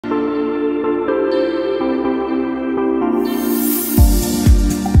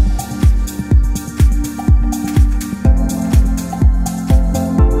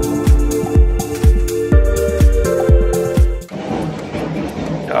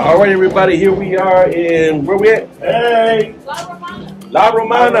All right, everybody, here we are in, where we at? Hey! La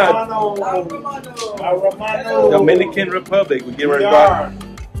Romana. La Romana. Dominican Republic. We're getting ready to go out.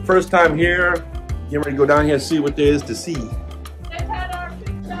 First time here. Getting ready to go down here and see what there is to see.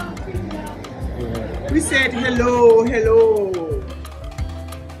 We said hello, hello.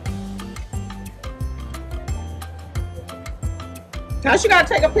 Tash, you gotta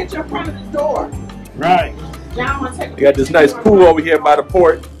take a picture in front of the door. Right. We got this nice pool over here by the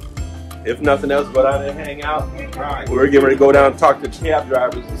port. If nothing else, go down there and hang out. Right. We're getting ready to go down and talk to cab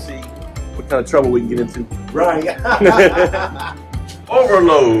drivers and see what kind of trouble we can get into. Right.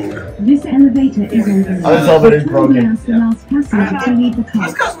 Overload. This elevator is over. This elevator's broken. Ask the last passenger to leave the car.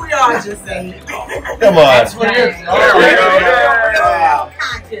 It's because we are just saying. Come on. That's what it is. There we go.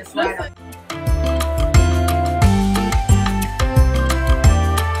 Contest, right?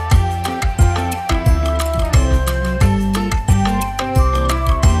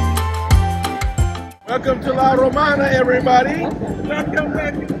 Welcome to La Romana, everybody.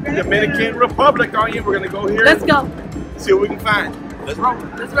 Dominican Republic, are you? We're gonna go here. Let's go. See what we can find. Let's roll.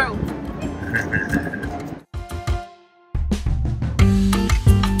 Let's roll.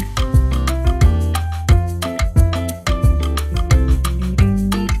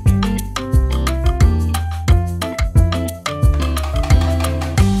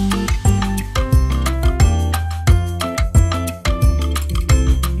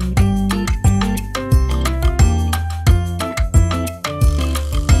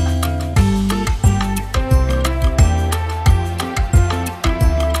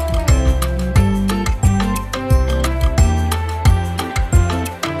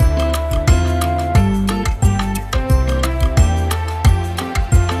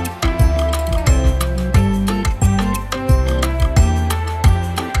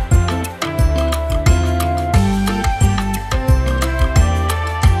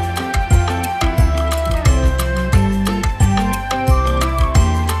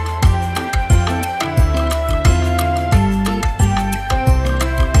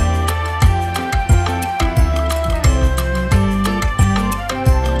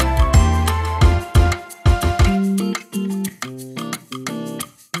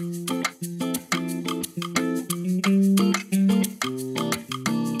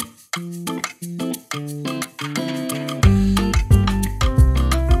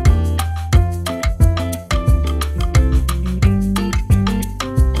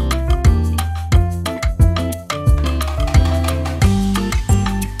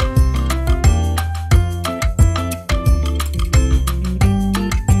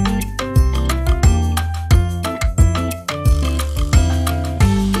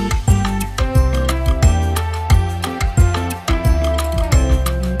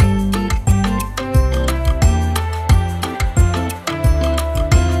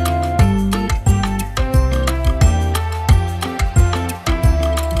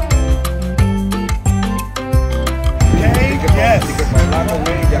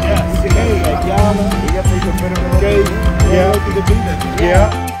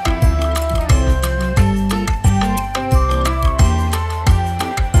 Yeah.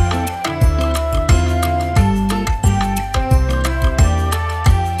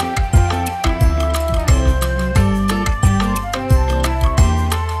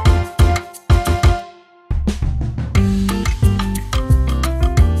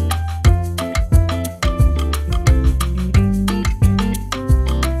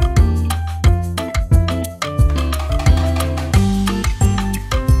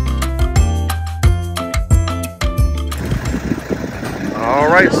 All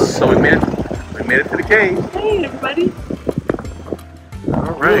right, so we made it to the cave. Hey, everybody.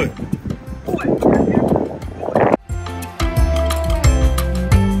 All right.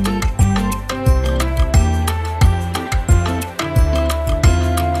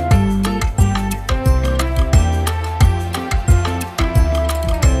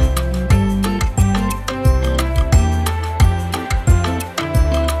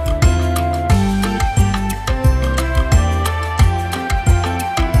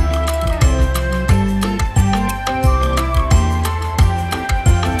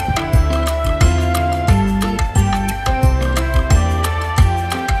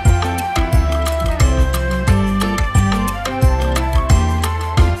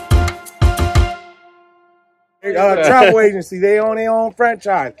 Travel agency, they own their own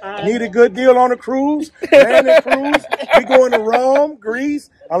franchise. Need a good deal on a cruise, landing cruise. We going to Rome, Greece,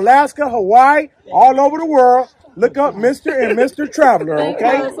 Alaska, Hawaii, all over the world. Look up Mr. and Mr. Traveler,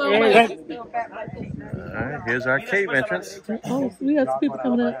 okay? All right, Here's our cave entrance. oh, we have some people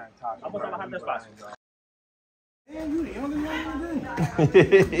coming up. Man, you the only one in the room.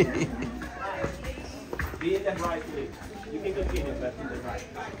 Be in that right place. You can continue, but in the right.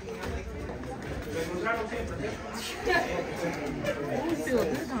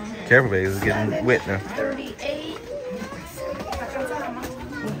 Careful, baby. It's getting wet now. 38.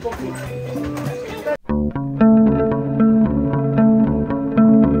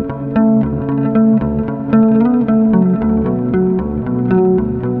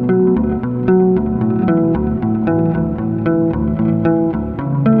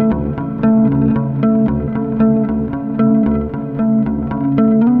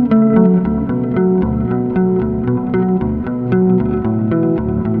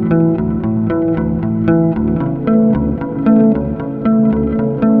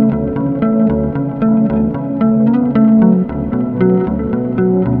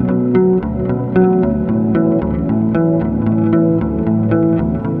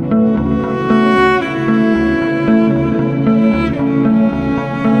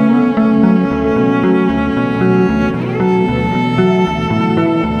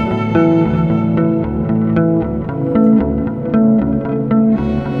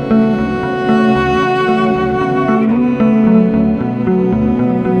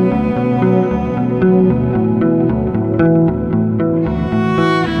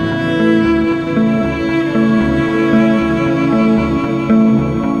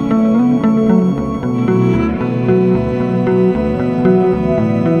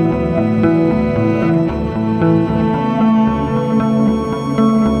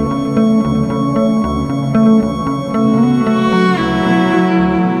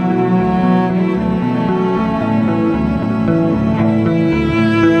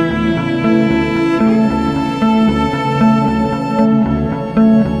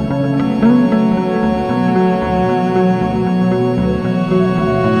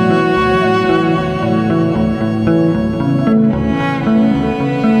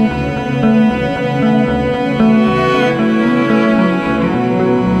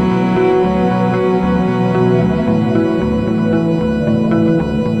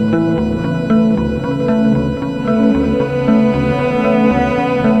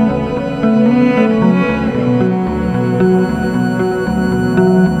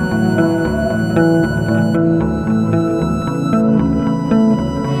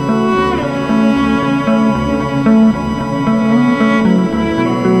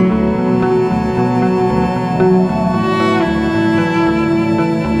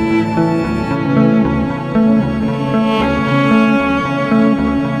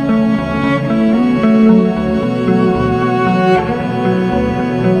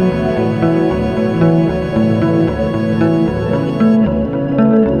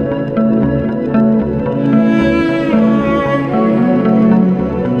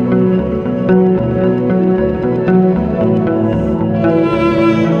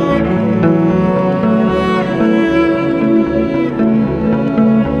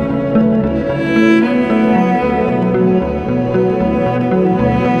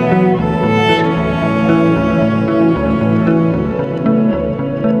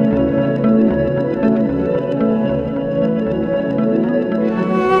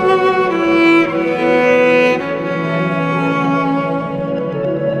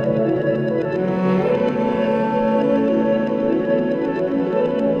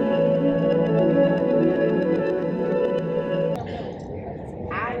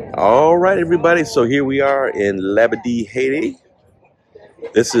 All right, everybody. So here we are in Labadee, Haiti.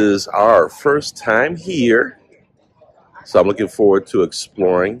 This is our first time here. So I'm looking forward to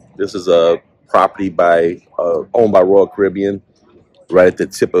exploring. This is a property owned by Royal Caribbean, right at the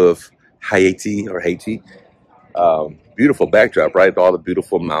tip of Haiti or Haiti. Beautiful backdrop, right? All the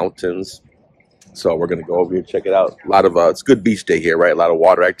beautiful mountains. So we're going to go over here and check it out. A lot of it's a good beach day here, right? A lot of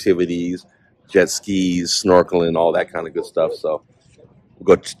water activities, jet skis, snorkeling, all that kind of good stuff. So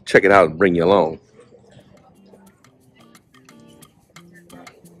we'll go check it out and bring you along.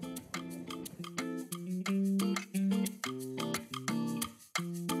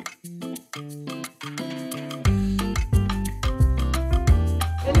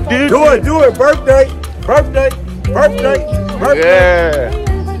 Do it. Birthday. Yeah.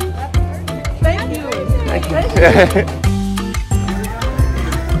 Thank you.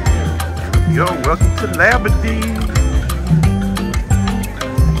 Yo, welcome to Labadee.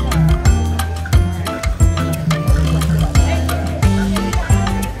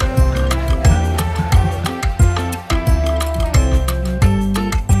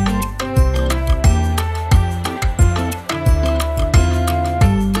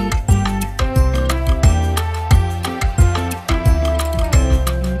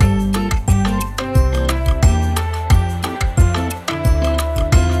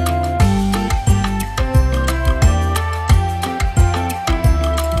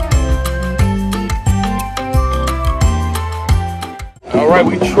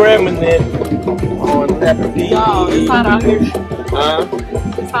 right, we trimming it on Labadee. Y'all, it's hot out here. Huh?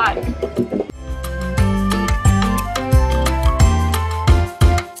 It's hot.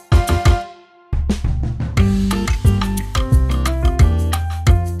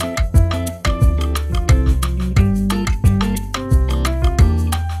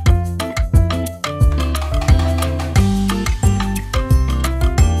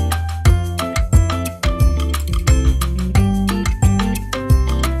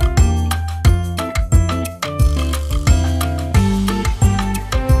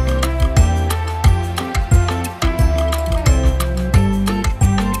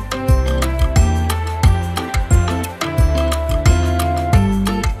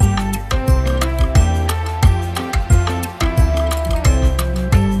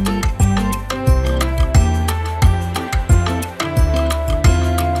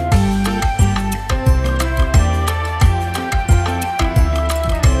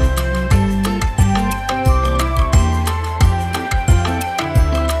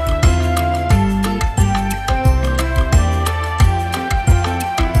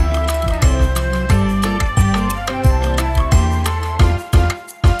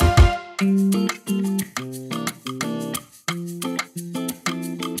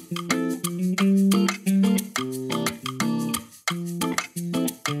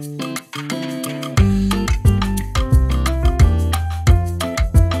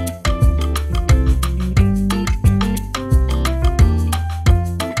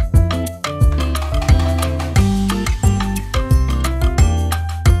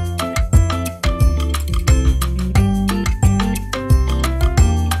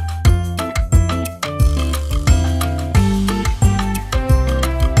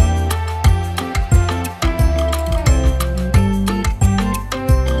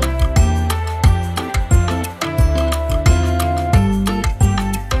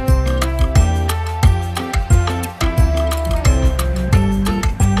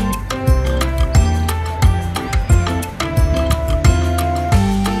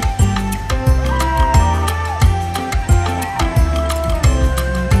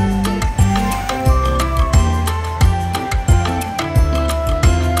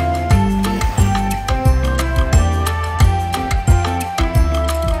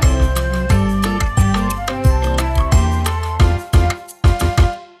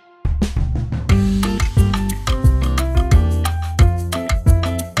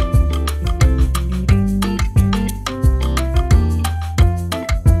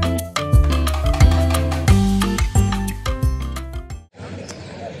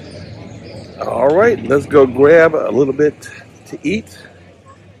 All right, let's go grab a little bit to eat.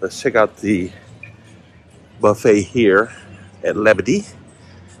 Let's check out the buffet here at Labadee.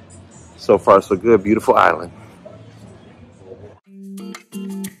 So far, so good. Beautiful island.